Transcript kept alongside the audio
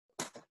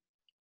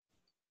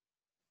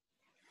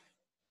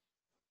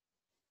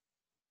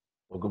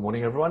Well, good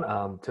morning, everyone.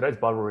 Today's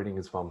Bible reading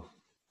is from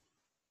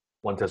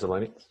 1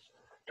 Thessalonians,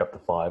 chapter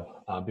 5.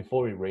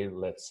 Before we read,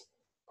 let's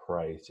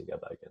pray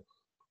together again.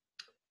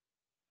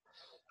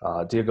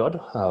 Dear God,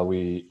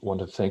 we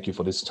want to thank you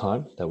for this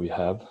time that we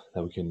have,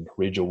 that we can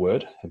read your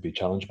word and be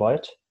challenged by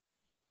it.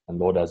 And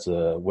Lord, as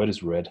the word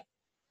is read,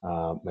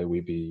 may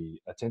we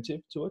be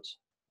attentive to it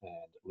and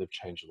live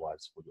changed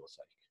lives for your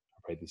sake. I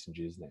pray this in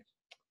Jesus' name.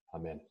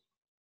 Amen.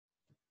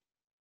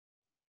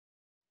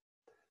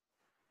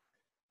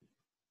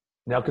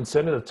 Now,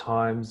 concerning the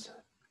times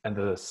and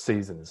the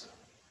seasons,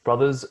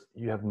 brothers,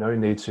 you have no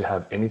need to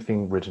have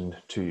anything written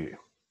to you.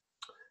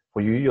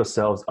 For you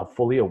yourselves are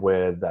fully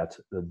aware that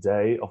the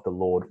day of the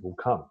Lord will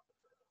come,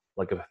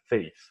 like a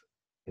thief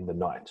in the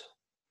night.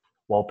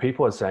 While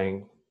people are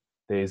saying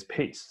there is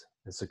peace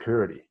and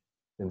security,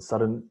 then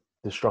sudden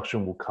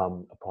destruction will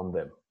come upon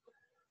them,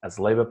 as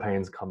labor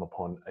pains come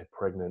upon a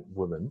pregnant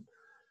woman,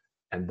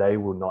 and they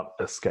will not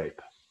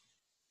escape.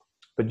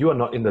 But you are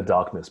not in the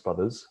darkness,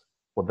 brothers,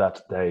 for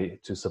that day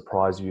to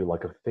surprise you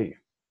like a thief.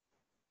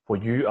 For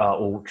you are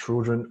all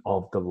children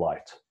of the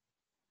light,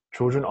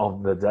 children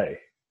of the day.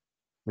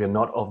 We are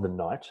not of the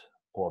night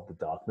or of the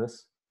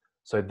darkness.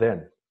 So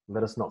then,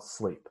 let us not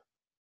sleep,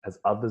 as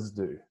others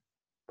do,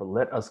 but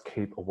let us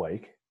keep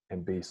awake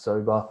and be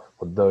sober,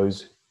 for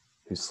those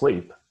who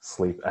sleep,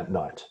 sleep at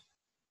night,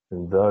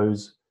 and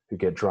those who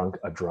get drunk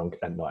are drunk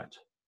at night.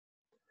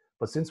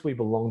 But since we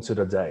belong to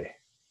the day,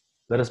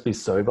 let us be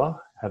sober,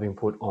 having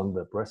put on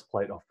the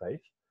breastplate of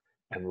faith,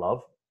 and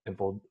love, and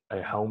for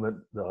a helmet,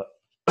 the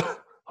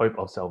hope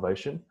of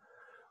salvation.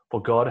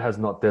 For God has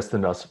not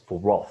destined us for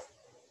wrath,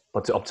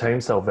 but to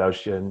obtain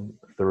salvation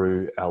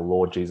through our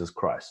Lord Jesus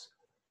Christ,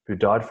 who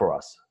died for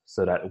us,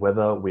 so that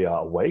whether we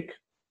are awake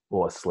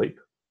or asleep,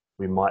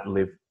 we might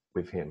live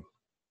with him.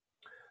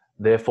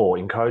 Therefore,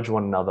 encourage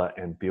one another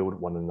and build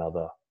one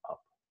another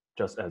up,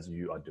 just as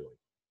you are doing.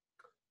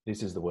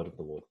 This is the word of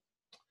the Lord.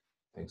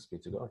 Thanks be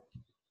to God.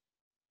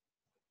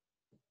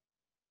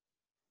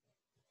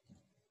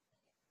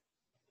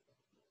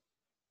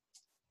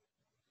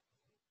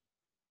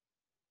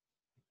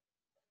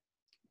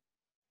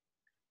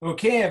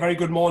 Okay, a very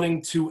good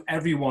morning to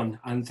everyone,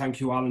 and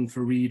thank you, Alan,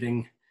 for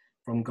reading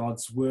from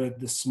God's Word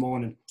this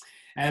morning.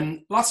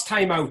 Last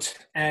time out,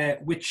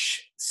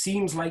 which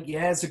seems like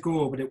years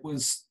ago, but it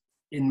was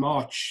in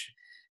March,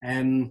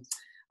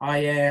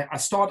 I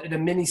started a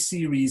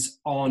mini-series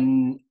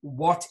on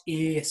what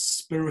a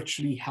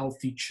spiritually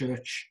healthy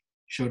church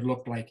should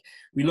look like.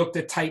 We looked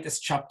at Titus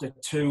chapter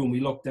 2, and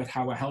we looked at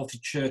how a healthy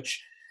church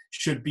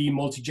should be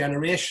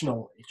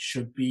multi-generational. It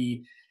should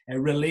be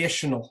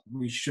relational.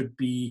 We should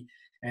be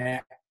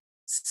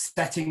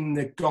setting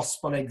the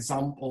gospel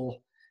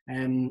example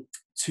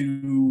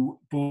to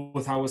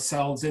both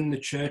ourselves in the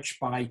church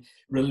by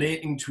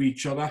relating to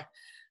each other,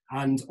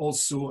 and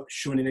also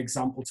showing an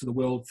example to the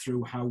world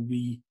through how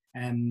we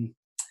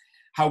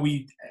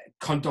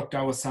conduct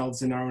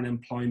ourselves in our own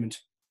employment.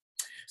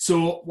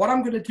 So what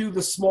I'm going to do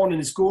this morning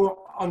is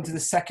go on to the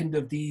second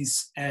of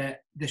these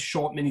this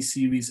short mini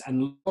series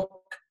and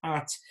look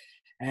at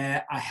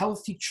a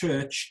healthy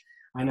church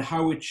and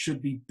how it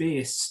should be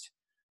based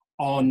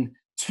on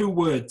two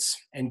words: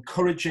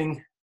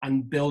 encouraging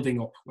and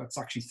building up. Well, it's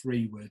actually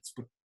three words,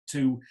 but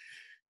two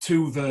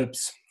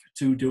verbs,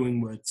 two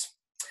doing words.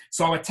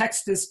 So our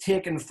text is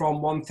taken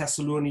from 1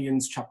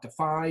 Thessalonians chapter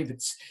 5.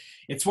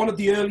 It's one of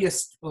the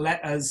earliest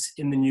letters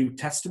in the New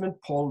Testament.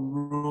 Paul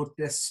wrote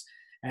this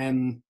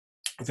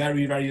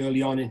very, very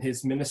early on in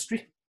his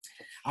ministry.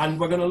 And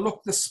we're going to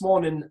look this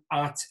morning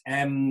at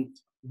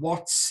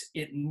what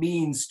it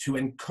means to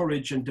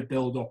encourage and to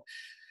build up.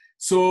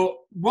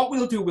 So what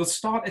we'll do, we'll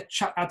start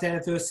at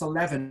verse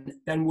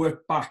 11, then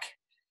work back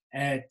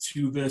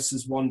to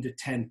verses 1 to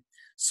 10.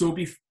 So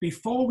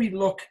before we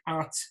look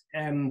at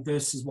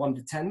verses 1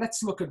 to 10,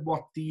 let's look at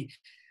what the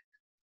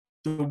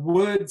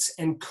words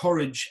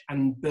encourage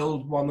and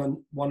build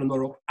one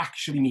another up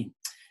actually mean.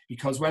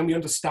 Because when we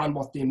understand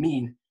what they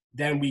mean,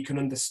 then we can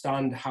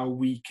understand how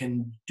we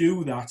can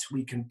do that.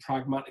 We can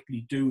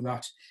pragmatically do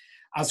that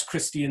as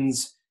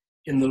Christians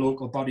in the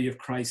local body of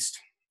Christ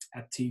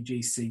at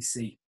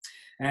TGCC.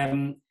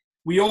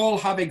 We all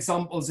have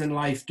examples in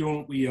life,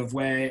 don't we, of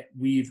where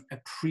we've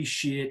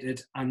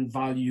appreciated and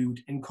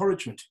valued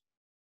encouragement.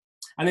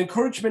 And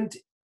encouragement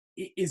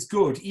is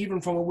good,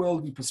 even from a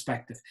worldly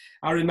perspective.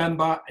 I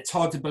remember, it's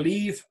hard to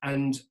believe,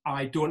 and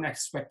I don't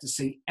expect to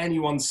see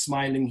anyone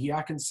smiling here.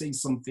 I can see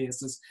some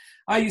faces.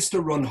 I used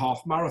to run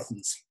half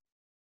marathons,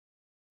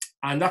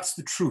 and that's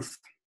the truth.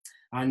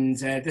 And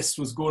this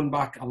was going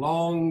back a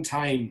long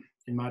time,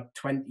 in my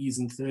 20s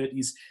and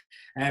 30s.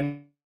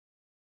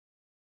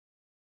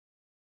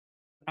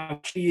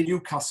 Actually in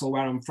Newcastle,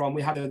 where I'm from,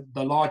 we had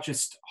the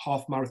largest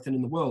half marathon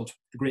in the world,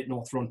 the Great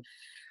North Run.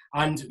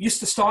 And it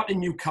used to start in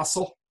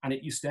Newcastle, and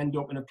it used to end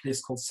up in a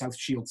place called South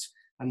Shields.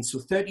 And so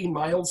 13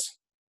 miles.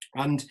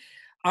 And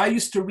I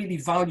used to really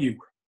value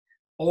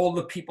all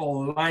the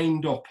people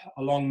lined up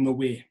along the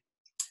way,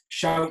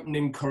 shouting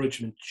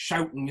encouragement,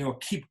 shouting,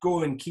 keep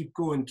going, keep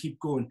going, keep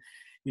going.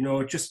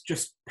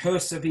 Just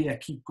persevere,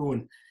 keep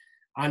going.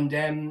 And,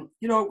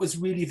 it was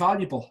really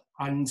valuable.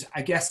 And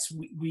I guess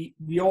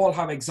we all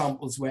have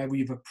examples where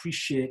we've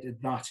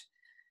appreciated that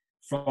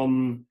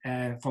from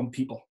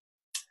people.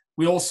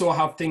 We also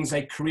have things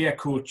like career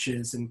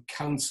coaches and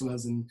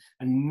counselors and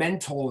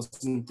mentors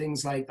and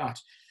things like that.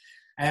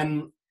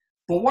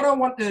 But what I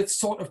want to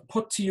sort of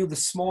put to you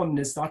this morning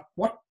is that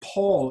what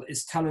Paul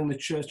is telling the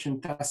church in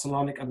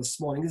Thessalonica this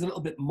morning is a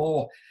little bit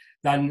more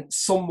than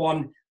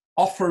someone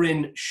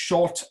offering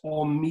short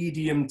or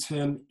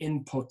medium-term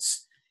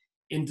inputs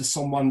into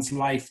someone's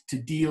life to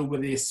deal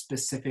with a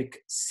specific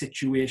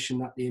situation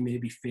that they may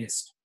be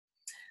faced.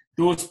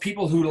 Those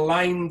people who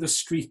line the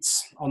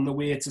streets on the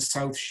way to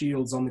South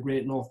Shields on the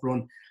Great North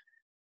Run,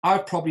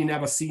 I've probably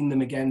never seen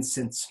them again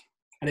since.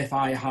 And if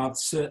I have,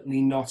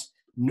 certainly not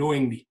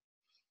knowingly.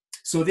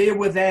 So they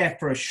were there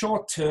for a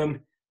short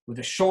term, with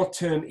a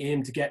short-term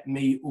aim to get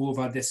me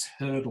over this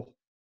hurdle.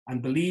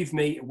 And believe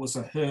me, it was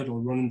a hurdle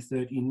running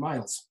 13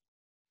 miles.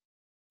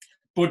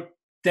 But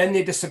then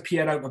they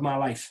disappeared out of my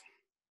life.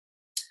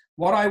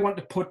 What I want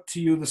to put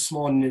to you this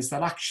morning is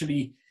that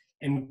actually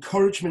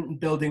encouragement and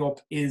building up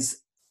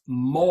is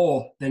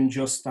more than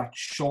just that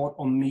short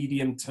or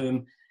medium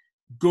term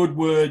good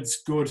words,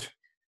 good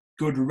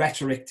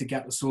rhetoric to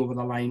get us over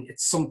the line.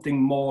 It's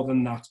something more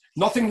than that.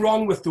 Nothing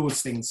wrong with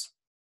those things,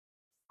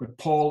 but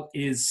Paul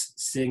is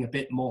saying a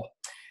bit more.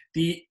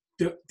 The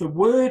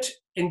word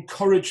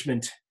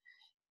encouragement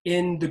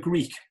in the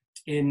Greek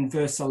in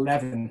verse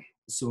 11,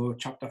 so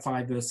chapter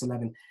 5 verse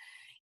 11,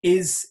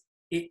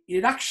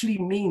 it actually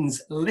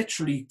means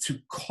literally to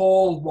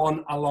call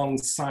one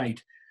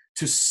alongside,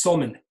 to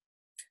summon,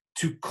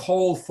 to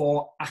call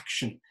for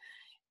action.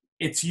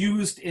 It's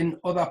used in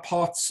other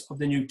parts of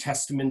the New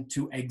Testament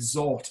to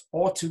exhort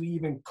or to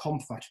even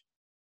comfort.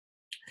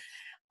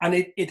 And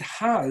it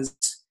has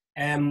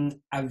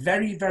a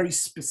very, very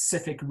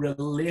specific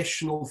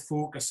relational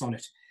focus on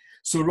it.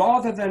 So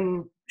rather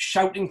than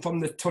shouting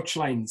from the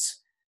touchlines,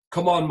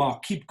 "Come on,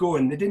 Mark, keep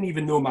going." They didn't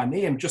even know my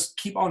name. Just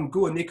keep on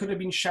going. They could have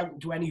been shouting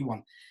to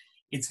anyone.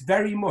 It's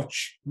very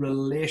much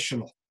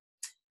relational.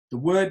 The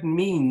word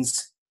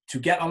means to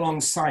get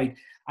alongside.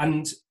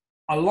 And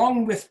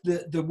along with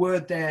the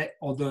word there,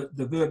 or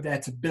the verb there,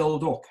 to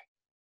build up,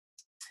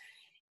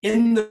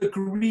 in the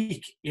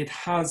Greek, it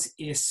has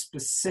a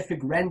specific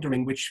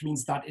rendering, which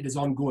means that it is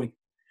ongoing.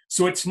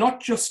 So it's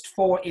not just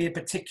for a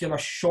particular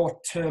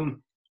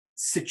short-term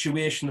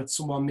situation that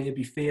someone may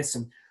be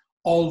facing,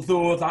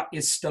 although that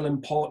is still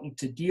important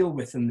to deal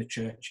with in the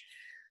church.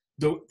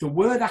 The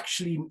word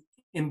actually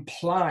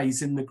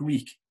implies in the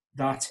Greek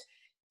that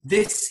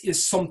this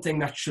is something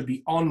that should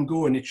be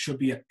ongoing. It should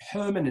be a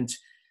permanent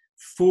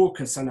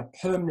focus and a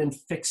permanent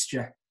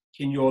fixture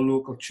in your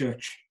local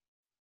church.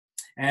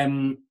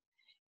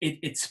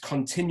 It's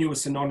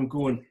continuous and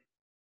ongoing.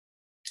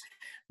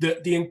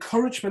 The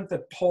encouragement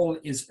that Paul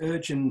is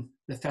urging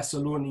the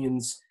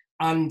Thessalonians,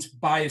 and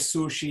by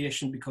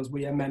association, because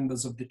we are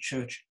members of the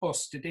church,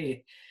 us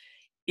today,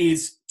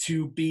 is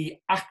to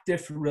be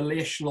active,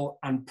 relational,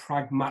 and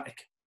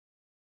pragmatic,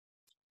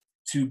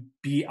 to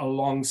be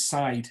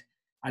alongside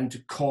and to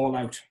call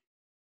out.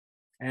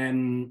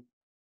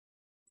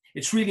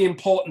 It's really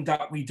important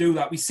that we do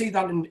that. We see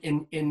that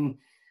in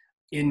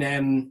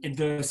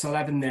verse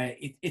 11 there.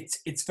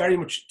 It's very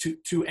much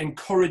to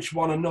encourage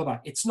one another.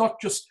 It's not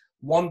just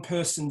one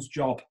person's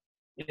job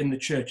in the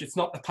church. It's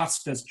not the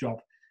pastor's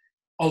job,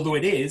 although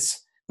it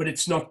is, but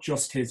it's not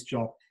just his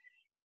job.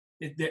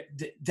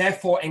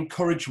 Therefore,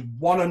 encourage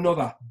one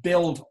another,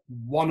 build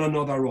one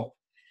another up.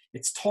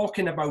 It's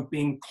talking about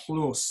being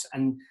close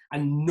and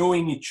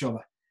knowing each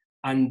other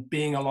and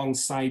being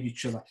alongside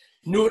each other.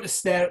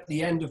 Notice there at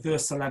the end of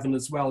verse 11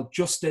 as well,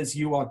 just as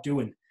you are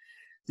doing.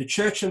 The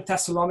church in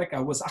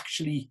Thessalonica was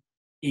actually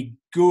a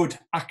good,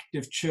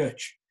 active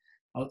church.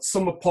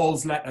 Some of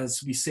Paul's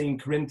letters we see in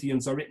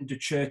Corinthians are written to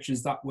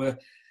churches that were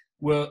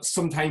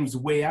sometimes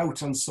way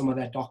out on some of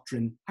their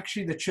doctrine.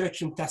 Actually, the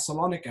church in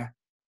Thessalonica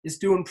is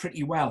doing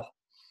pretty well.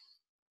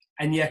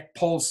 And yet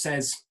Paul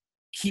says,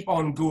 keep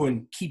on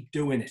going, keep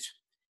doing it,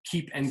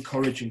 keep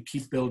encouraging,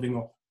 keep building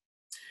up.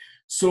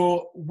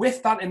 So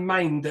with that in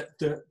mind,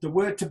 the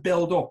word to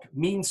build up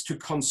means to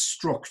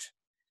construct.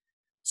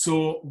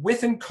 So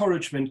with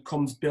encouragement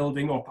comes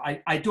building up.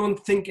 I don't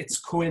think it's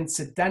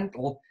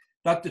coincidental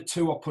that the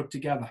two are put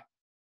together.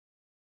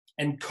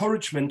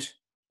 Encouragement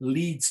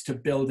leads to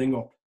building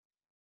up.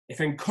 If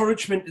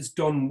encouragement is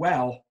done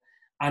well,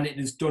 and it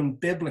is done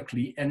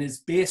biblically and is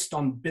based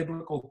on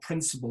biblical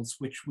principles,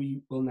 which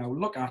we will now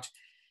look at,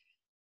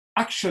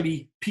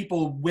 actually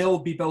people will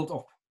be built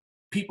up.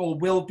 People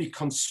will be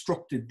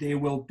constructed. They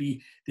will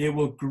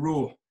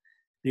grow.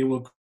 They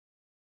will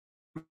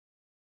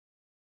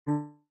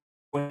grow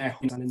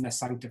in their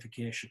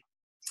sanctification.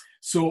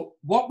 So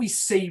what we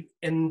see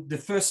in the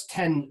first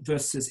 10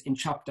 verses in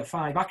chapter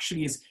 5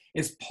 actually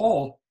is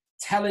Paul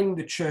telling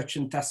the church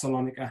in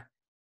Thessalonica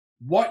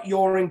what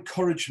your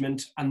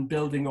encouragement and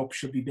building up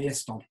should be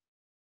based on.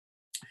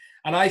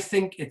 And I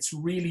think it's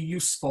really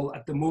useful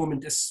at the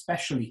moment,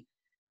 especially,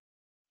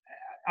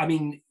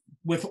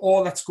 with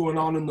all that's going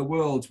on in the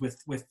world,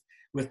 with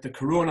with the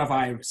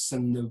coronavirus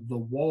and the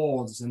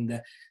wars and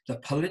the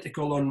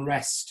political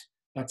unrest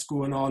that's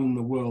going on in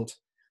the world,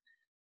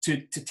 to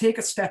take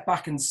a step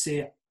back and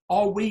say,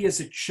 are we as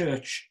a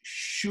church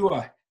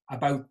sure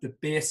about the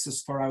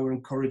basis for our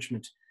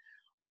encouragement?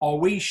 Are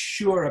we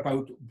sure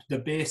about the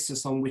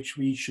basis on which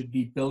we should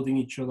be building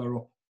each other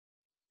up?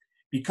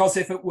 Because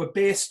if it were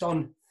based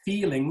on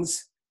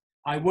feelings,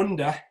 I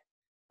wonder,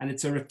 and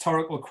it's a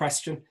rhetorical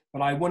question,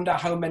 but I wonder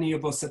how many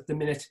of us at the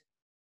minute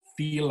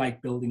feel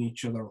like building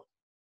each other up.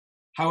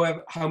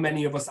 However, how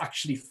many of us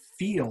actually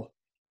feel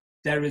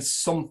there is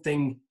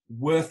something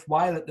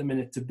worthwhile at the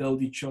minute to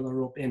build each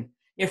other up in.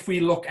 If we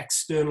look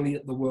externally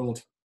at the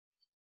world,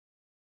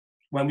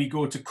 when we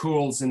go to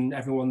Coles and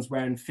everyone's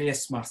wearing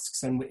face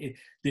masks, and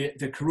the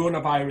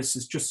coronavirus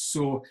is just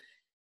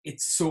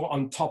it's so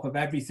on top of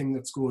everything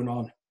that's going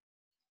on.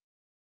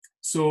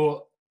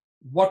 So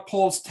what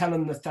Paul's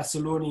telling the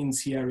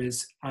Thessalonians here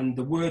is, and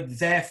the word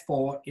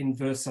therefore in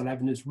verse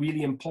 11 is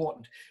really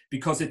important,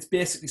 because it's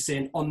basically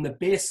saying, on the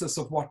basis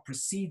of what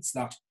precedes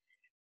that,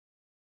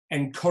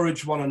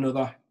 encourage one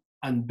another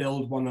and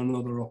build one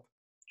another up,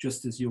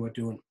 just as you are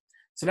doing.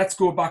 So let's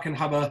go back and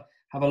have a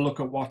look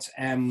at what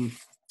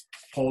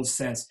Paul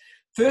says.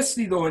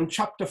 Firstly, though, in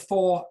chapter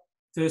 4,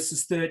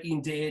 verses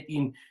 13 to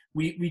 18,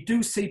 we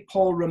do see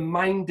Paul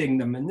reminding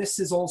them, and this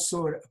is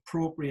also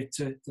appropriate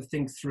to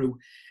think through,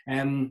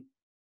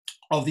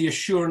 of the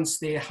assurance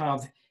they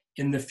have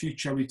in the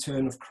future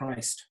return of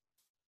Christ.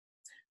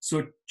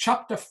 So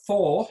chapter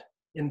 4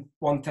 in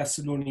 1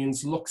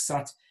 Thessalonians looks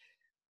at,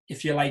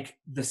 if you like,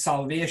 the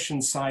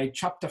salvation side.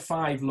 Chapter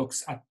 5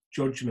 looks at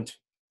judgment.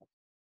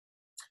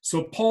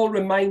 So Paul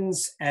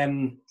reminds,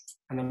 and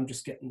I'm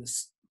just getting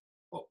this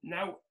up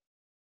now.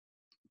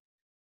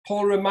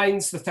 Paul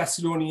reminds the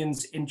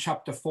Thessalonians in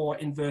chapter 4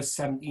 in verse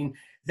 17,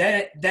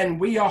 then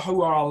we are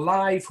who are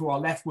alive, who are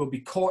left, will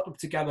be caught up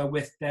together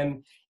with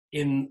them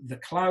in the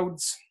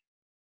clouds,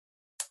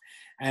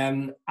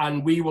 and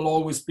we will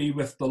always be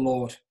with the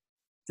Lord.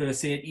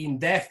 Verse 18,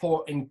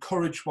 therefore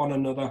encourage one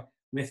another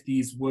with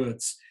these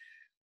words.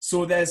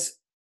 So there's,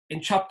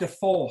 in chapter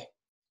 4,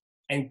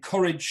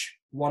 encourage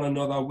one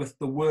another with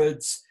the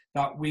words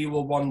that we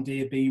will one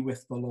day be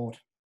with the Lord.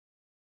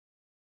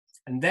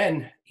 And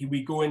then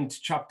we go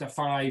into chapter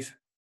 5.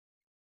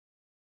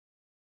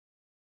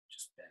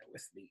 Just bear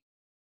with me.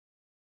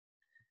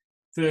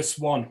 Verse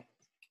 1.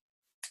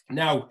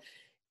 Now,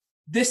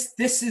 this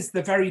is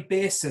the very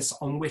basis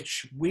on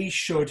which we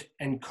should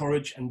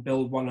encourage and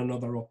build one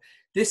another up.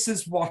 This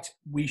is what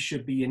we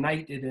should be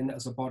united in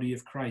as a body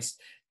of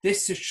Christ.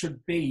 This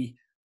should be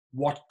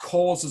what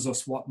causes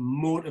us, what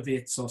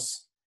motivates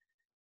us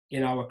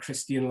in our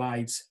Christian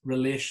lives,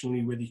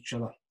 relationally with each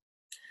other.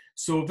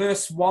 So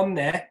verse 1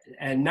 there,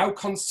 and now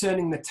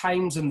concerning the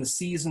times and the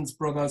seasons,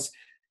 brothers,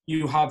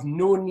 you have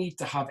no need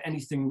to have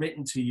anything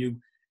written to you.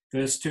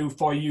 Verse 2,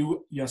 for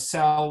you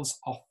yourselves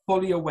are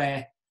fully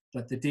aware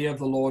that the day of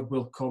the Lord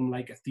will come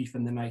like a thief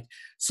in the night.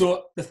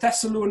 So the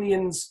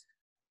Thessalonians,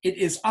 it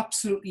is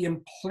absolutely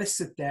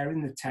implicit there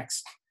in the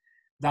text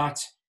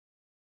that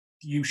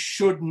you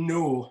should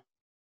know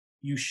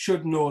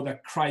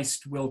that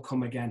Christ will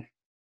come again.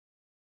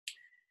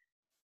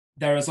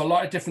 There is a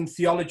lot of different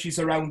theologies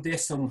around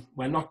this, and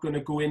we're not going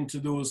to go into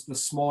those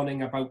this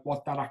morning about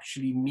what that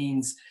actually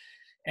means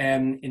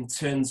in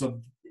terms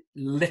of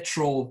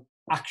literal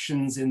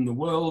actions in the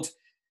world.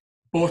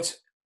 But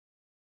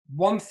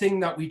one thing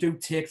that we do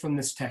take from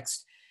this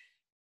text,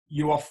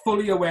 you are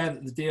fully aware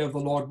that the day of the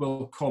Lord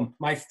will come.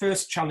 My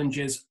first challenge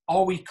is,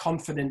 are we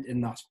confident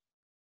in that?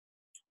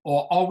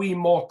 Or are we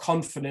more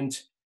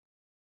confident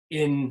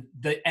in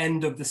the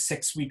end of the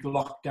 6-week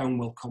lockdown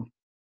will come?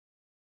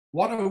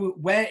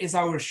 Where is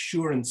our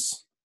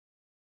assurance?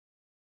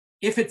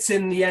 If it's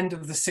in the end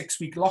of the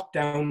 6-week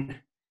lockdown,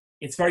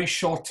 it's very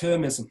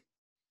short-termism.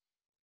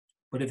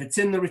 But if it's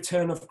in the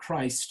return of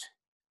Christ,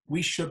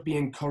 we should be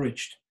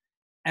encouraged.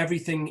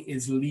 Everything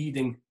is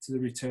leading to the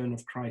return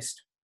of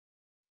Christ.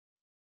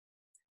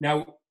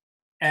 Now,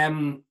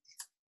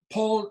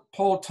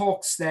 Paul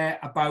talks there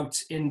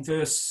about, in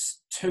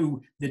verse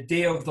 2, the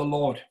day of the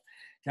Lord.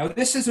 Now,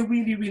 this is a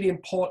really, really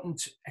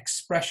important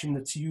expression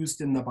that's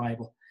used in the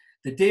Bible.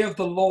 The day of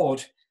the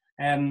Lord,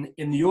 in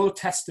the Old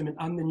Testament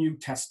and the New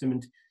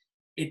Testament,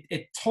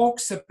 it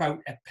talks about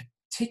a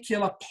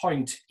particular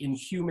point in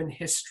human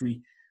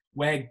history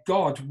where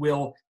God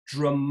will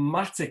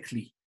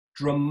dramatically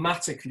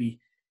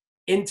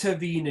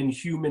intervene in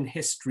human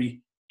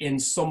history in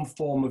some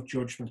form of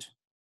judgment.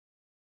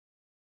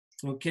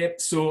 Okay,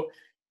 so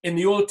in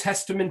the Old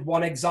Testament,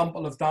 one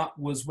example of that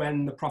was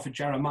when the prophet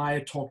Jeremiah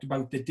talked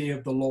about the day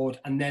of the Lord,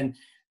 and then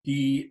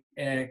the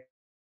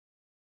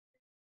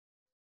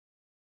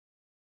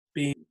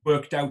being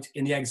worked out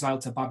in the exile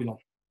to Babylon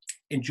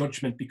in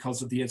judgment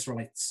because of the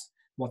Israelites,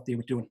 what they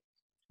were doing.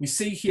 We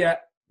see here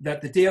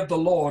that the day of the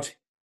Lord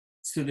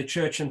to the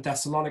church in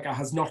Thessalonica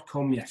has not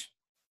come yet.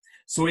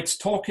 So it's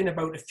talking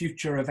about a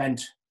future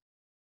event.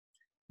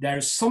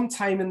 There's some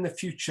time in the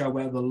future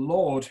where the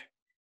Lord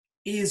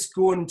is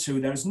going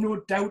to, there's no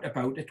doubt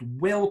about it,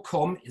 will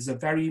come, is a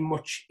very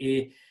much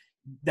a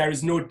there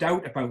is no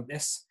doubt about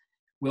this,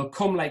 will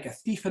come like a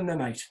thief in the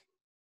night.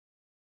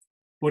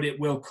 But it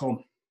will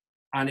come,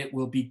 and it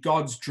will be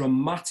God's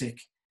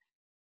dramatic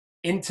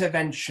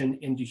intervention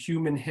into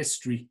human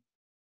history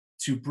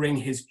to bring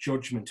his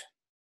judgment.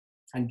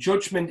 And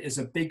judgment is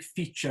a big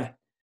feature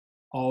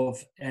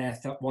of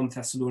 1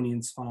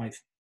 Thessalonians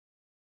 5.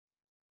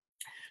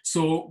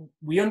 So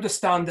we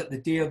understand that the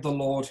day of the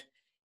Lord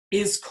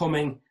is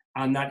coming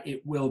and that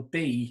it will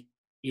be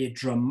a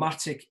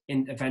dramatic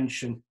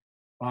intervention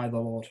by the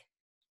Lord.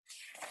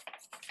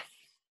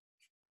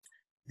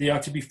 They are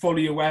to be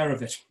fully aware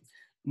of it.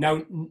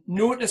 Now,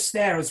 notice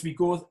there as we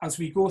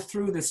go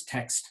through this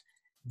text,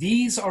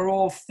 these are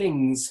all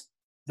things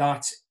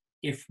that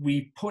if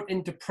we put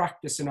into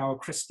practice in our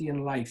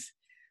Christian life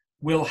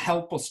will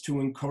help us to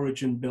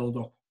encourage and build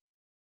up.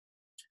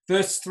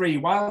 Verse 3,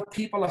 while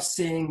people are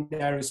saying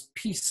there is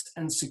peace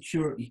and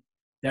security,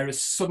 there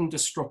is sudden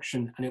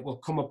destruction, and it will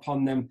come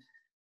upon them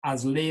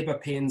as labor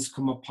pains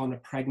come upon a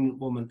pregnant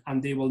woman,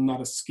 and they will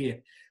not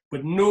escape.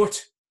 But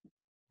note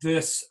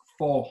verse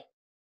 4,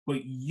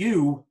 but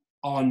you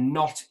are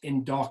not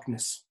in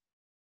darkness.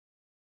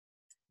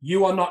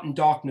 You are not in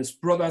darkness,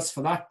 brothers,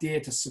 for that day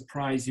to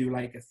surprise you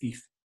like a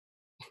thief.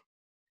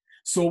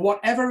 So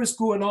whatever is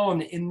going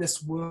on in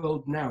this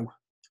world now,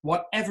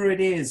 whatever it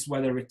is,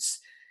 whether it's,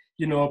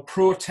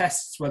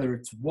 protests, whether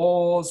it's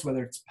wars,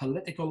 whether it's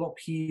political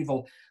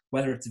upheaval,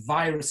 whether it's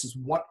viruses,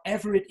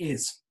 whatever it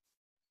is,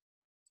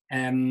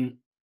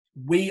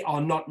 we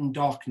are not in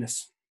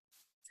darkness,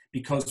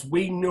 because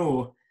we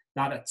know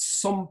that at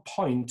some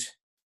point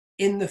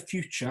in the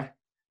future,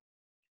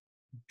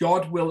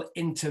 God will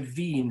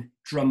intervene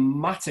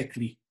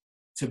dramatically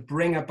to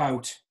bring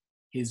about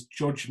his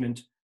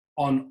judgment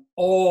on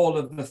all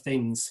of the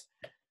things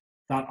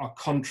that are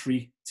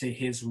contrary to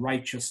his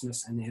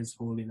righteousness and his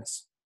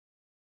holiness.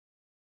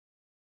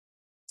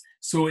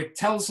 So it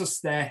tells us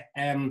there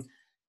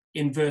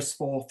in verse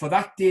 4, for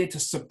that day to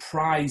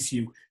surprise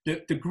you.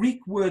 The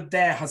Greek word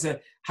there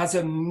has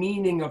a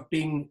meaning of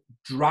being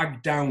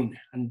dragged down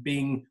and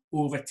being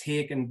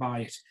overtaken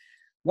by it.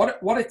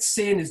 What it's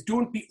saying is,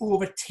 don't be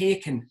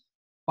overtaken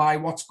by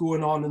what's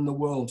going on in the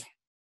world.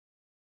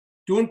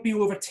 Don't be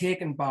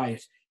overtaken by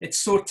it. It's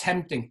so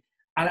tempting.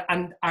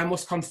 And I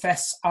must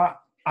confess,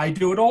 I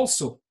do it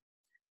also.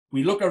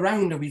 We look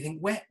around and we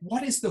think,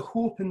 what is the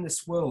hope in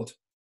this world?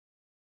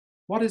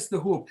 What is the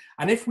hope?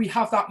 And if we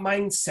have that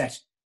mindset,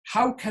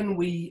 how can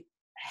we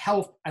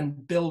help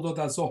and build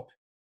others up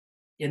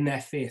in their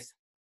faith?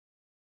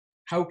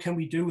 How can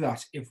we do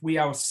that if we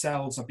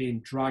ourselves are being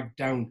dragged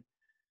down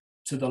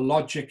to the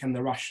logic and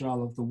the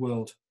rationale of the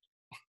world?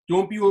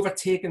 Don't be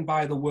overtaken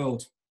by the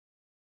world,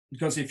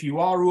 because if you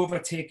are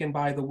overtaken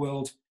by the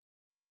world,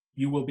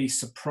 you will be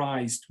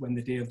surprised when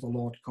the day of the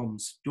Lord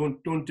comes.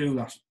 Don't do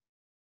that.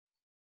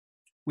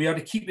 We are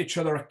to keep each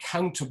other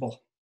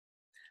accountable.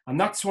 And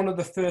that's one of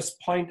the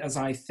first pointers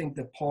I think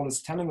that Paul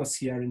is telling us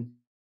here in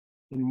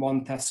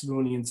 1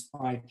 Thessalonians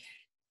 5.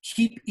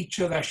 Keep each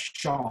other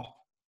sharp.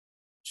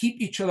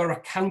 Keep each other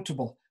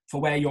accountable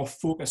for where your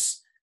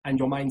focus and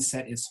your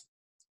mindset is.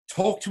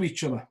 Talk to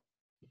each other.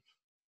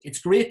 It's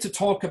great to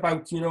talk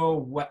about,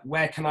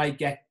 where can I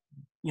get,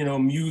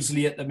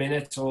 muesli at the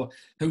minute, or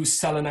who's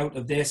selling out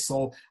of this,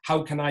 or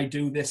how can I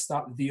do this,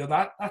 that, the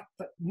other. That,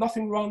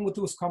 nothing wrong with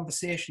those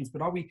conversations,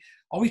 but are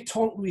we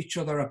talking to each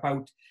other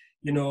about,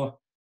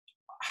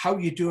 how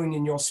you're doing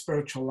in your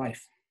spiritual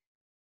life?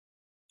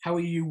 How are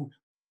you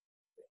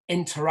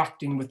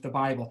interacting with the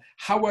Bible?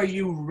 How are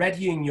you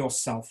readying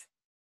yourself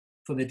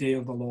for the day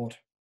of the Lord?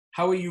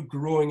 How are you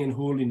growing in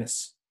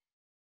holiness?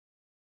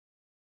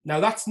 Now,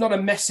 that's not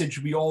a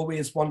message we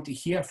always want to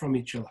hear from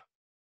each other.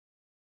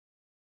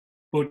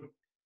 But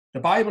the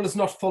Bible is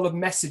not full of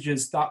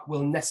messages that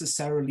will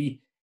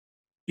necessarily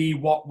be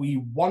what we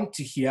want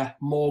to hear,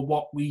 more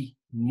what we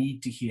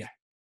need to hear.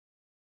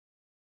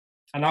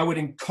 And I would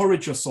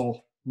encourage us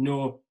all,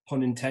 no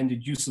pun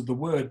intended use of the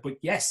word, but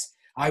yes,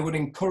 I would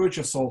encourage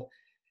us all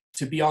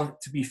to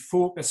be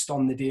focused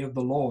on the day of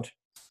the Lord.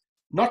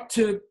 Not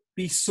to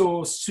be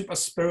so super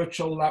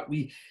spiritual that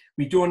we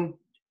don't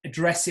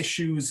address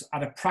issues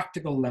at a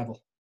practical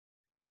level.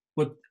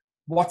 But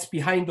what's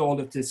behind all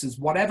of this is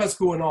whatever's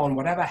going on,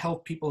 whatever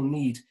help people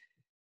need,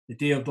 the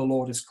day of the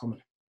Lord is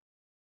coming.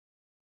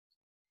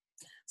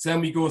 So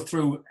then we go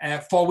through,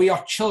 for we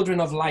are children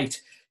of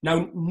light.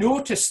 Now,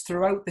 notice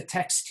throughout the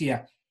text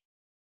here,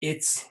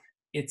 it's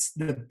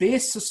the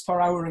basis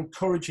for our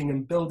encouraging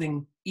and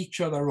building each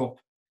other up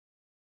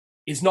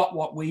is not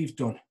what we've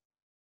done.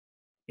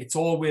 It's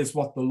always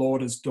what the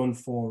Lord has done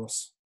for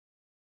us.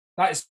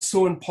 That is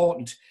so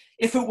important.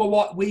 If it were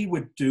what we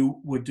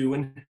we're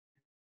doing,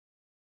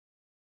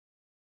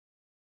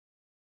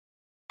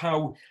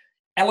 how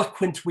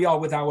eloquent we are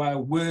with our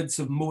words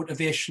of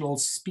motivational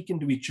speaking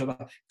to each other.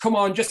 Come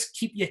on, just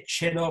keep your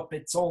chin up.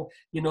 It's all,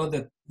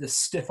 the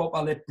stiff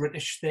upper lip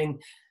British thing.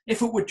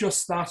 If it were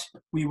just that,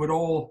 we would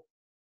all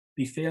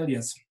be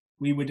failures.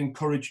 We would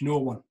encourage no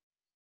one.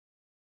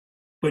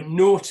 But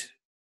note,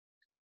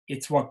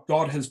 it's what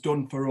God has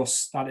done for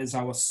us that is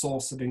our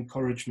source of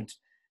encouragement.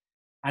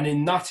 And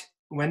in that,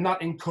 when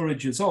that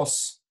encourages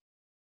us,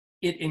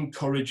 it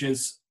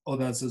encourages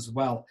others as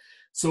well.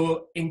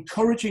 So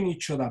encouraging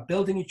each other,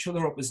 building each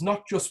other up is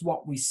not just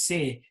what we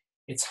say,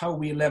 it's how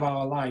we live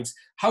our lives.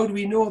 How do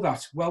we know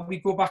that? Well, we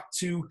go back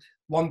to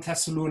 1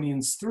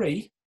 Thessalonians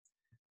 3,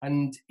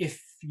 and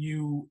if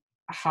you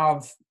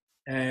have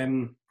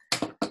the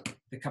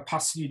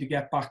capacity to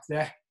get back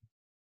there,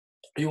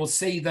 you will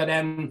see that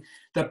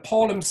that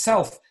Paul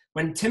himself,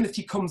 when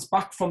Timothy comes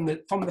back from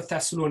the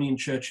Thessalonian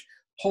church,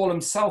 Paul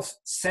himself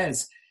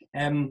says,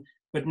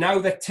 but now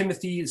that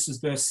Timothy, this is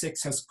verse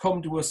 6, has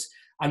come to us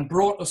and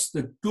brought us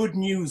the good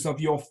news of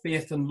your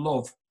faith and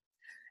love.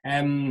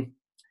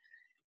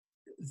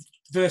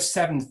 Verse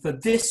 7, for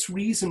this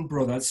reason,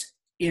 brothers,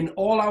 in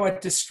all our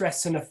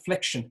distress and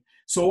affliction.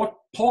 So what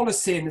Paul is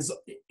saying is,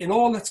 in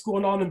all that's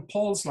going on in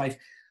Paul's life,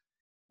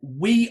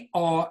 we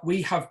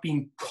have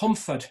been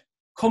comforted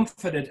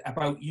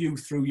about you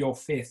through your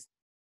faith.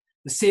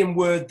 The same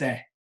word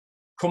there,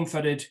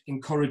 comforted,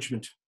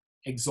 encouragement,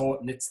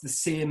 exhorting. It's the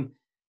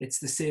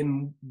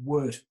same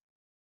word.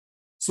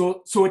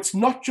 So it's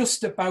not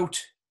just about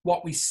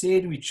what we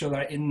say to each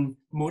other in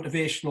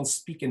motivational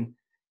speaking.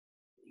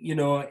 You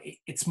know,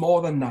 it's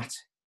more than that.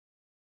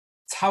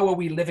 It's how are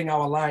we living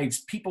our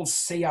lives? People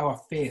see our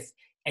faith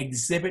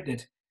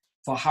exhibited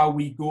for how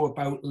we go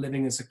about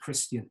living as a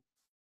Christian.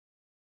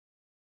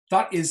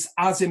 That is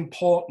as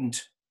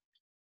important,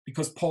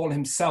 because Paul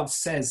himself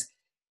says,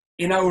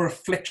 in our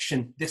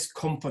affliction, this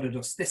comforted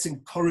us, this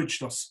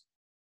encouraged us,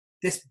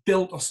 this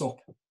built us up.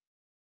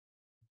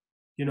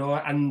 You know,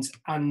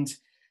 and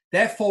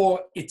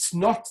therefore it's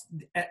not,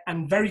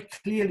 and very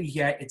clearly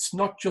here, it's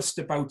not just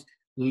about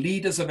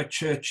leaders of a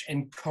church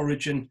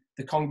encouraging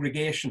the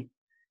congregation.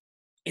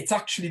 It's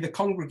actually the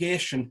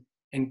congregation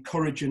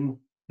encouraging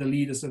the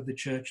leaders of the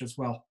church as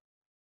well.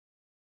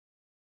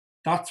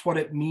 That's what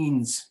it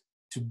means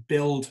to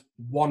build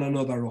one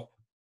another up.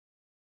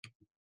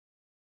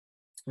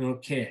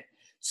 Okay,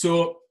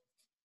 so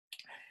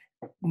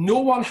no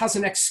one has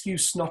an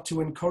excuse not to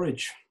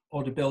encourage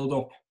or to build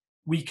up.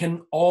 We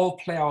can all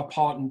play our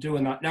part in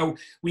doing that. Now,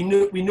 we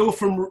know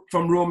from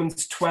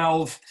Romans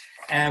 12,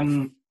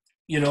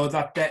 you know,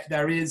 that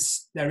there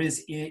is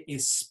a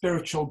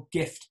spiritual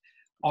gift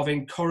of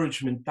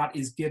encouragement that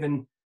is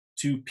given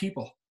to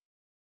people.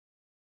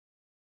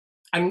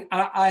 And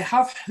I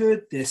have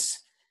heard this.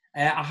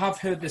 I have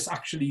heard this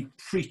actually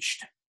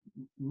preached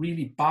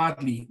really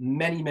badly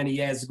many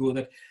years ago,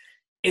 that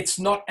it's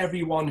not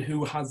everyone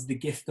who has the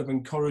gift of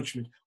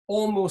encouragement.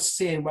 Almost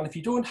saying, well, if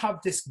you don't have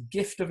this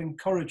gift of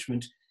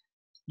encouragement,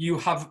 you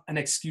have an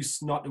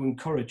excuse not to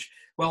encourage.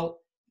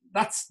 Well,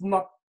 that's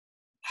not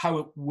how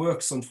it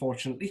works,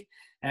 unfortunately.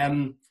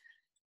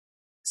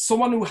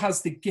 Someone who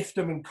has the gift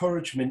of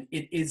encouragement,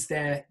 it is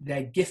their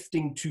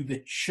gifting to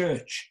the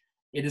church.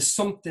 It is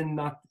something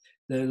that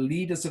the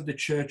leaders of the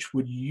church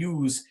would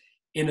use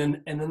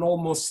in an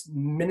almost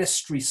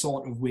ministry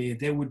sort of way.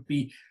 They would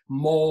be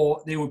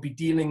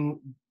dealing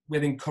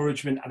with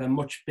encouragement at a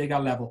much bigger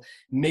level,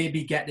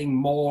 maybe getting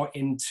more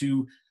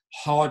into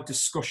hard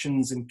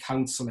discussions and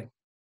counseling.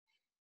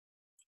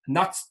 And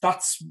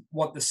that's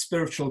what the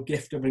spiritual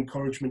gift of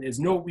encouragement is.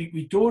 No,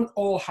 we don't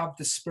all have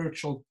the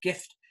spiritual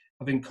gift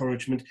of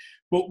encouragement,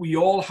 but we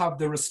all have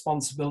the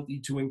responsibility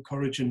to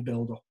encourage and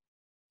build up.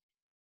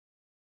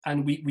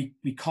 And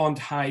we can't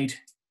hide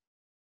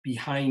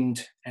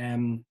behind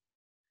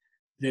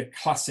the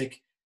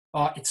classic,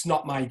 it's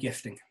not my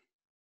gifting.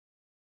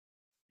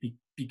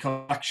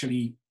 Because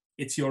actually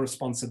it's your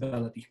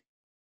responsibility.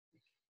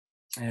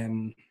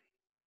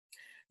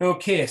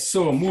 Okay,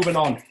 so moving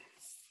on.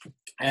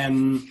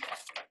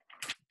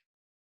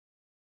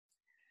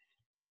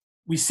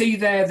 We see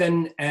there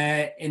then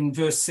in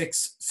verse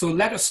 6, so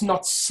let us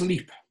not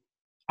sleep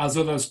as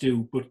others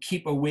do, but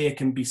keep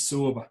awake and be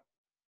sober.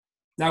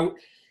 Now,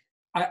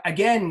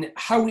 again,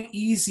 how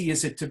easy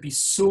is it to be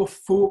so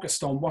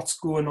focused on what's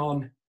going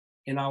on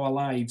in our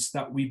lives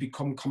that we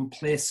become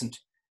complacent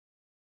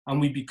and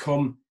we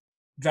become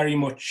very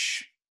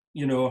much,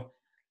 you know,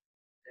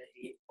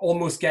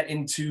 almost get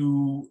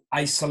into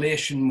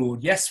isolation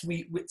mode. Yes,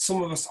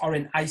 some of us are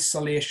in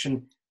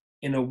isolation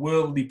in a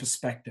worldly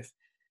perspective,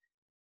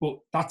 but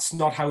that's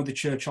not how the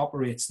church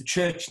operates. The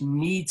church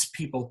needs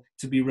people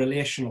to be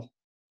relational.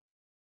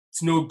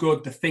 It's no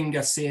good the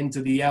finger saying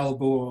to the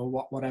elbow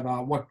or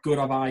whatever, what good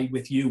have I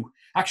with you?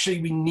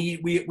 Actually,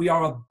 we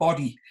are a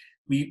body.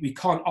 We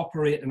can't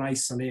operate in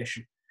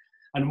isolation.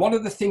 And one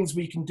of the things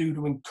we can do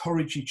to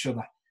encourage each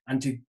other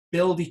and to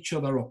build each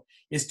other up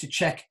is to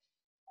check.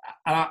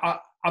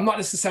 I'm not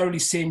necessarily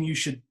saying you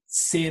should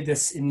say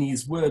this in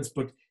these words,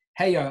 but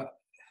hey, are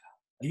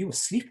you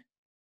asleep?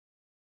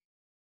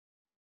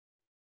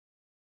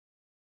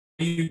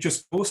 Are you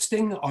just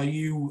boasting? Are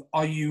you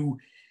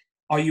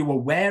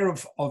aware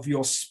of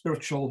your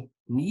spiritual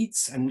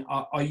needs? And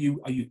are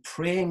you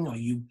praying? Are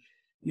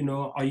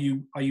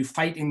you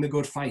fighting the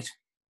good fight?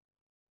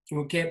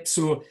 Okay,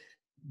 so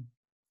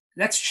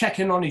let's check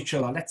in on each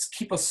other. Let's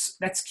keep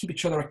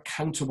each other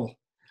accountable,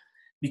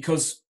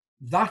 because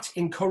that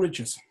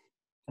encourages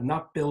and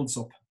that builds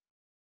up.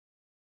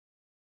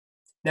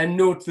 Then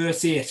note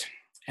verse 8,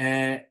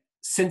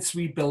 since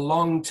we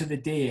belong to the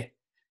day.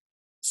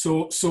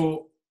 So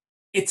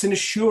it's an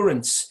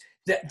assurance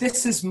that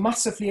this is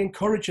massively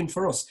encouraging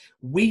for us.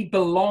 We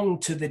belong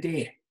to the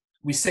day.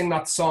 We sing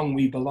that song,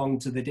 We Belong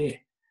to the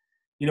Day.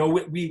 You know,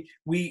 we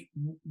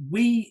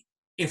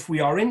if we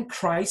are in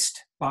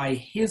Christ by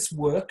his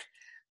work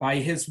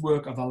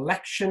of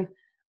election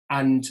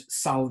and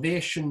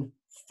salvation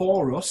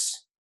for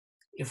us,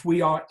 if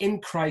we are in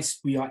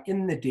Christ, we are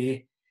in the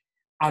day,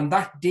 and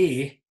that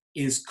day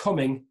is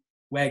coming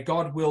where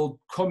God will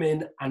come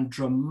in and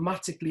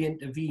dramatically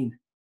intervene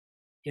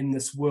in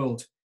this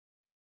world,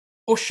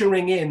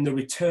 ushering in the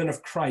return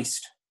of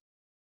Christ,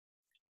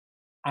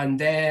 and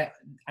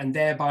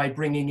thereby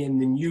bringing in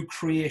the new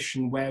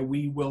creation, where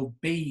we will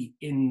be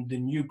in the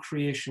new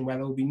creation, where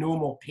there will be no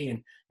more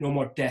pain, no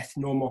more death,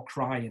 no more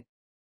crying.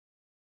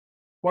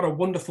 What a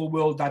wonderful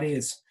world that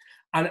is.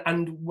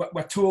 And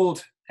we're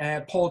told,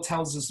 Paul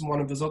tells us in one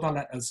of his other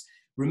letters,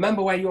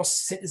 remember where your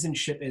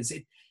citizenship is.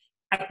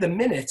 At the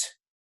minute,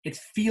 it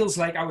feels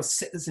like our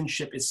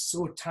citizenship is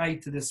so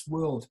tied to this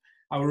world.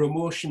 Our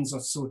emotions are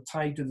so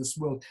tied to this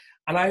world.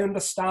 And I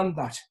understand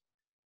that.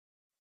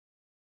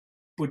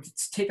 But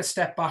take a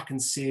step back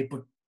and say,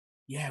 but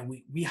yeah,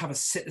 we have a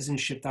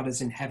citizenship that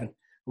is in heaven.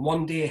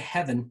 One day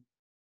heaven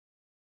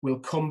will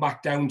come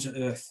back down to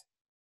earth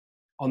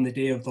on the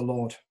day of the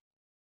Lord.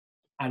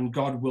 And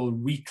God will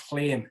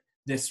reclaim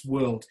this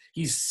world.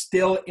 He's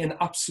still in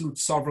absolute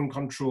sovereign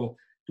control.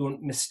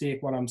 Don't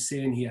mistake what I'm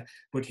saying here.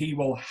 But he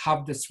will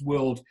have this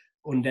world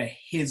under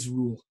his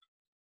rule.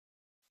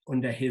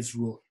 Under his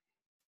rule.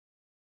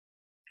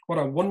 What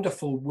a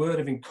wonderful word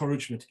of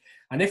encouragement.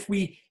 And if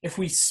we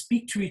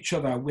speak to each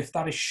other with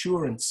that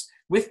assurance,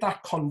 with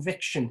that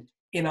conviction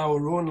in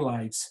our own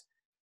lives,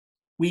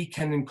 we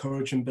can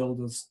encourage and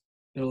build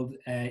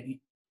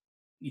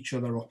each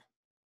other up.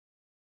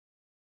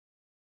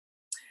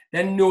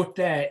 Then note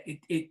there,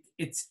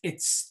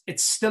 it's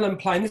still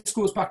implying, this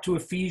goes back to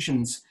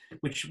Ephesians,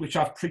 which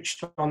I've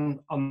preached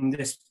on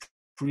this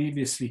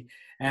previously,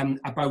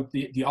 about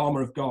the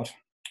armor of God.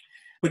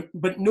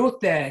 But note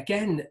there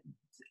again,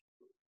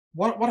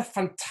 what a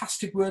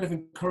fantastic word of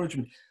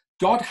encouragement.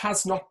 God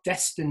has not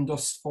destined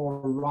us for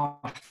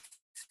wrath.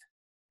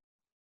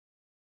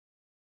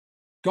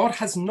 God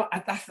has not,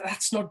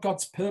 that's not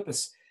God's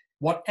purpose.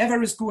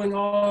 Whatever is going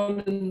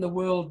on in the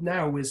world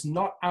now is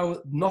not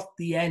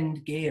the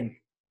end game.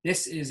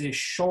 This is a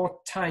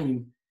short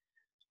time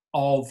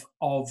of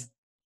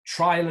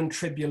trial and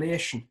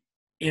tribulation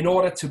in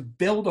order to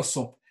build us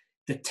up,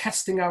 the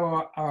testing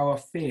our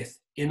faith,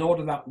 in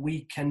order that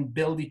we can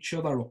build each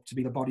other up to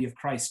be the body of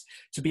Christ,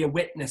 to be a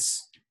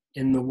witness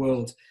in the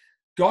world.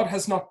 God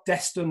has not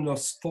destined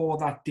us for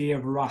that day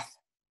of wrath,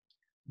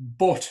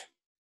 but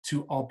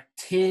to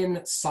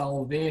obtain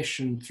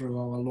salvation through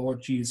our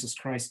Lord Jesus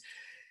Christ.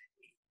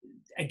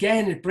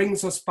 Again, it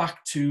brings us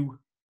back to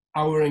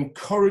our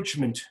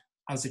encouragement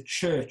as a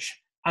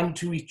church and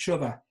to each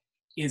other,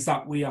 is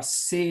that we are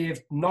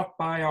saved not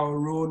by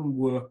our own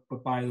work,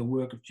 but by the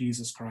work of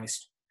Jesus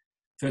Christ.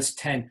 Verse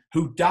 10,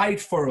 who died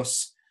for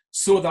us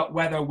so that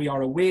whether we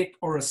are awake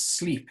or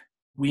asleep,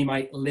 we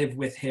might live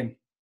with him.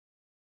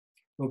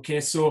 Okay,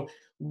 so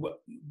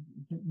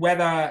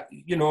whether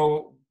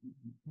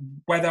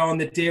on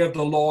the day of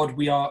the Lord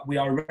we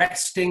are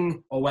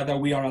resting, or whether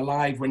we are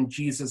alive when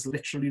Jesus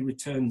literally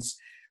returns,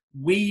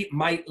 we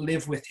might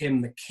live with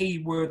him. The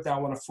key word that I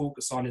want to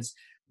focus on is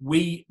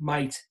we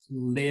might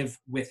live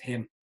with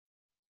him.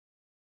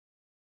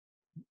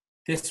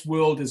 This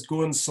world is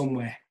going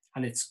somewhere,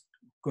 and it's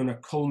going to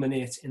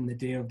culminate in the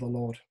day of the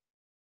Lord.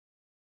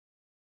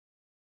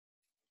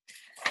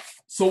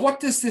 So what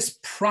does this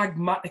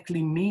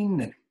pragmatically mean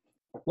then?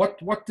 What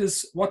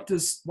does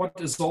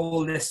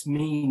all this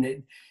mean?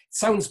 It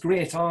sounds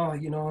great. I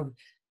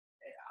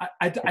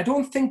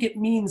don't think it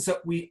means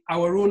that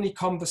our only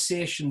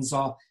conversations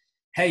are,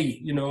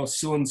 hey,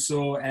 so and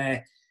so,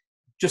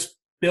 just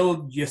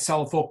build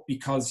yourself up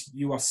because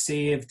you are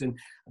saved, and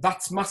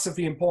that's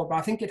massively important. But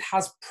I think it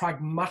has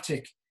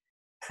pragmatic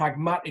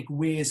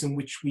ways in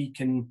which we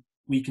can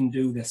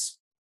do this.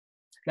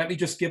 Let me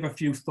just give a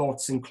few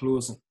thoughts in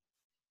closing.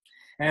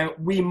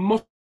 We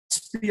must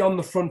be on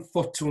the front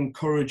foot to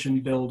encourage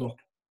and build up.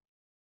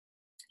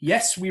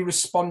 Yes, we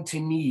respond to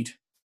need,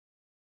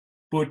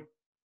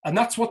 and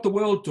that's what the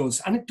world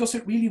does, and it does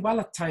it really well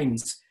at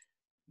times.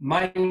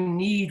 My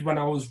need when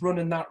I was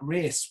running that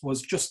race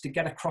was just to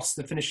get across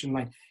the finishing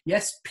line.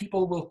 Yes,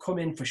 people will come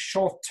in for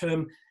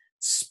short-term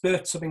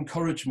spurts of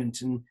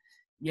encouragement, and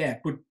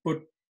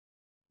but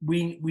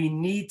we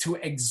need to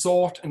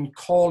exhort and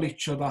call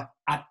each other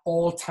at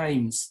all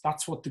times.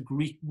 That's what the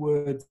Greek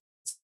word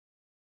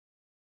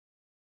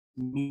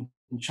means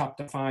in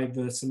chapter 5,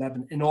 verse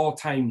 11. In all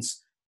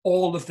times,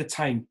 all of the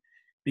time,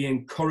 be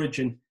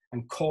encouraging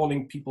and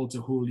calling people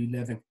to holy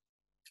living.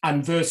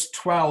 And verse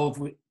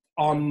 12,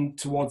 on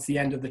towards the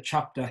end of the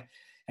chapter,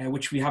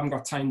 which we haven't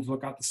got time to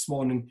look at this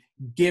morning,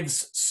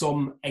 gives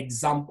some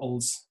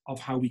examples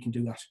of how we can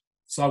do that.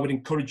 So I would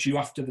encourage you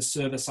after the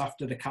service,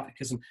 after the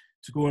catechism,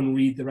 to go and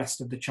read the rest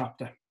of the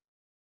chapter.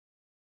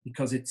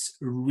 because it's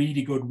a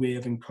really good way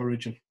of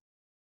encouraging.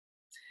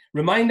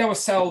 Remind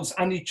ourselves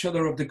and each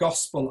other of the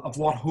gospel of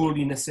what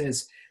holiness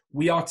is.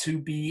 We are to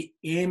be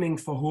aiming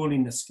for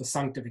holiness, for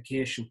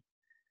sanctification.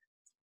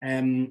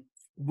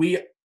 We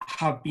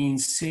have been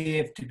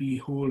saved to be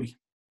holy.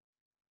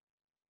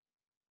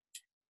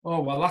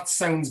 Oh, well, that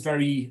sounds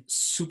very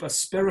super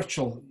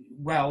spiritual.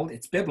 Well,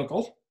 it's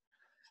biblical.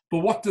 But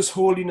what does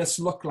holiness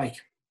look like?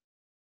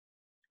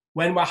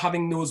 When we're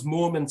having those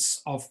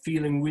moments of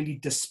feeling really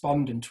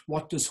despondent,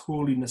 what does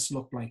holiness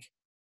look like?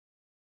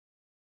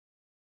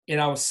 In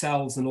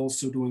ourselves and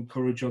also to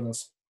encourage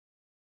others.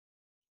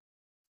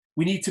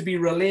 We need to be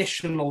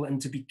relational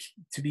and to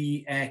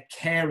be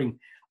caring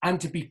and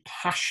to be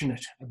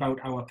passionate about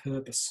our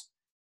purpose.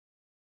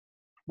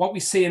 What we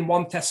say in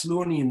 1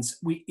 Thessalonians,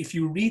 if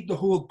you read the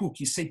whole book,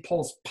 you see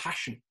Paul's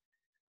passion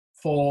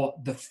for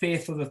the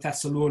faith of the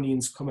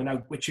Thessalonians coming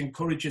out, which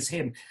encourages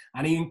him,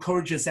 and he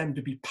encourages them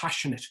to be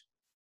passionate.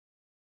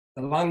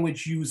 The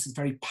language used is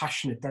very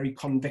passionate, very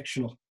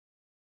convictional.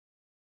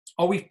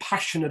 Are we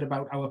passionate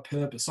about our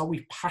purpose? Are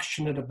we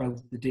passionate about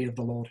the day of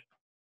the Lord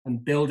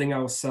and building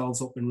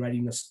ourselves up in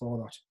readiness for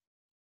that?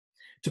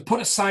 To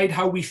put aside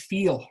how we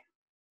feel.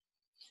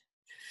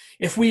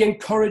 If we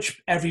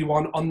encourage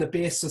everyone on the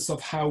basis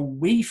of how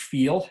we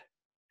feel,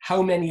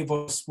 how many of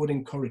us would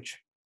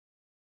encourage?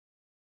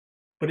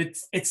 But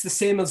it's the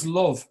same as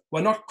love.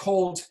 We're not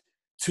called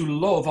to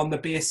love on the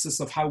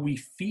basis of how we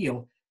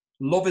feel.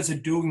 Love is a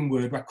doing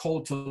word. We're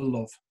called to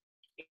love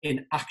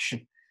in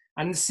action.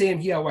 And the same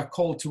here, we're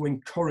called to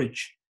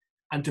encourage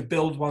and to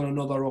build one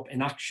another up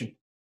in action.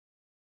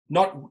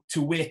 Not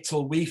to wait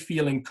till we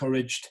feel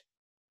encouraged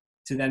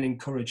to then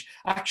encourage.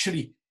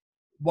 Actually,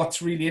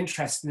 what's really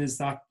interesting is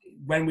that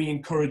when we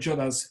encourage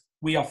others,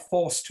 we are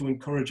forced to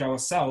encourage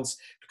ourselves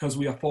because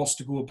we are forced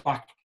to go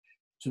back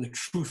to the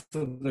truth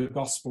of the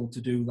gospel to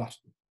do that.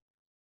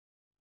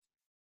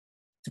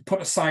 To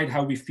put aside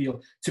how we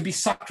feel, to be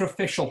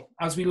sacrificial,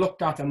 as we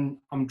looked at, and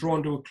I'm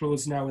drawn to a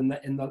close now in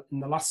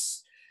the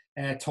last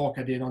talk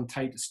I did on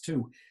Titus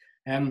 2.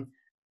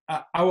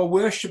 Our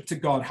worship to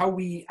God, how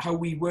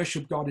we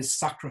worship God is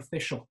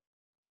sacrificial.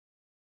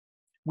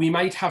 We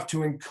might have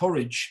to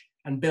encourage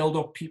and build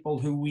up people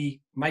who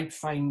we might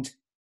find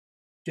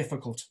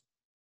difficult,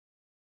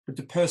 but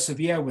to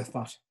persevere with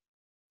that.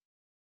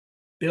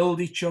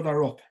 Build each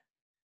other up,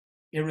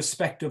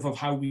 irrespective of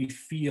how we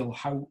feel,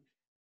 how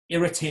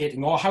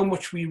irritating or how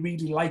much we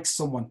really like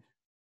someone.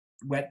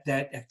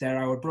 If they're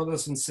our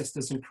brothers and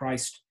sisters in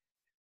Christ,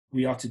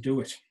 we are to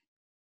do it.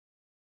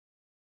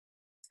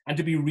 And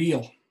to be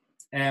real,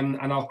 and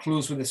I'll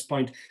close with this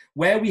point,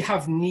 where we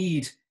have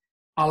need,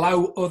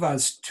 allow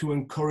others to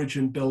encourage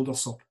and build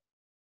us up.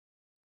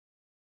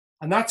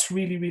 And that's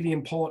really, really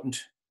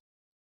important.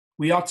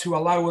 We are to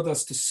allow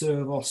others to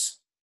serve us.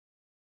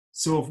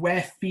 So if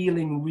we're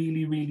feeling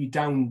really, really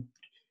down,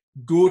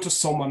 go to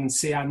someone and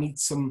say, I need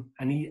some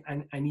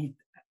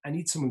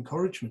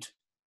encouragement.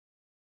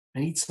 I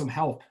need some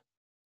help.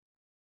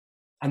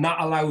 And that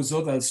allows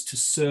others to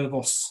serve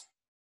us.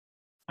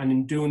 And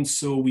in doing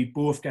so, we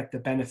both get the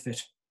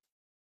benefit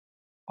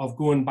of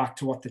going back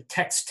to what the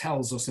text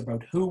tells us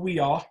about who we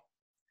are,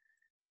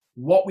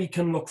 what we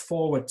can look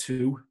forward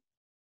to,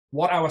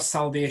 what our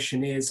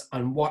salvation is,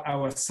 and what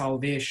our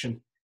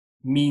salvation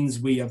means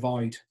we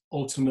avoid,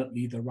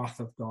 ultimately the wrath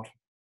of God.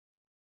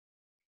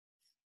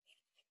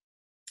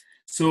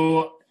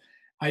 So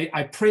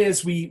I pray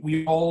as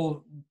we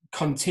all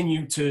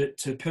continue to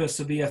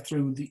persevere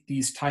through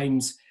these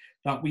times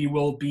that we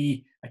will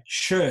be a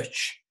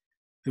church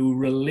who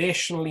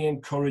relationally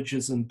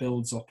encourages and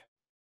builds up,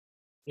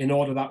 in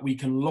order that we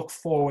can look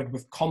forward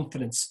with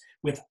confidence,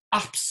 with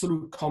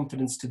absolute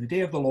confidence, to the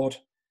day of the Lord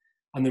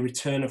and the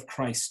return of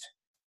Christ,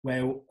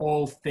 where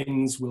all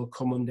things will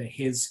come under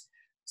his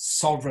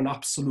sovereign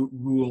absolute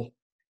rule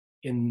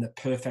in the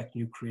perfect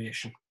new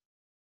creation.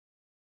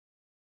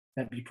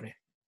 Let me pray.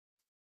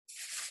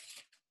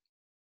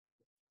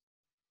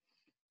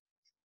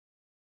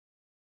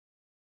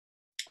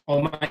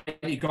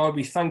 Almighty God,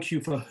 we thank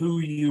you for who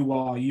you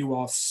are. You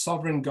are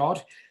sovereign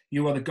God.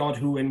 You are the God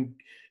who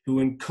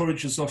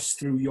encourages us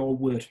through your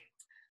word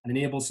and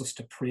enables us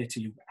to pray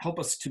to you. Help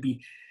us to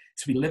be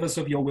livers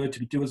of your word, to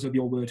be doers of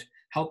your word.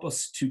 Help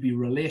us to be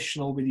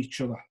relational with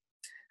each other.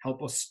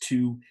 Help us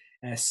to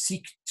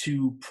seek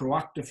to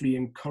proactively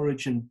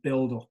encourage and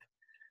build up,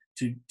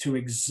 to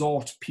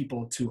exhort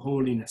people to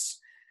holiness,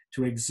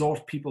 to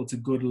exhort people to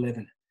good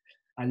living,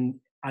 and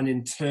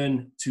in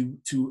turn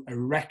to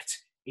erect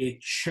a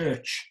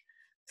church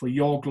for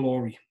your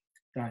glory,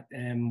 that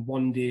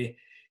one day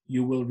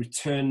you will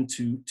return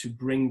to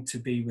bring to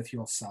be with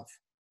yourself.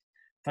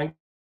 Thank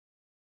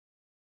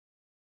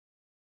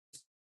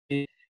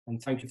you,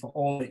 and thank you for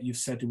all that you've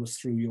said to us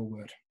through your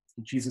word.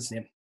 In Jesus'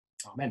 name,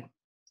 amen.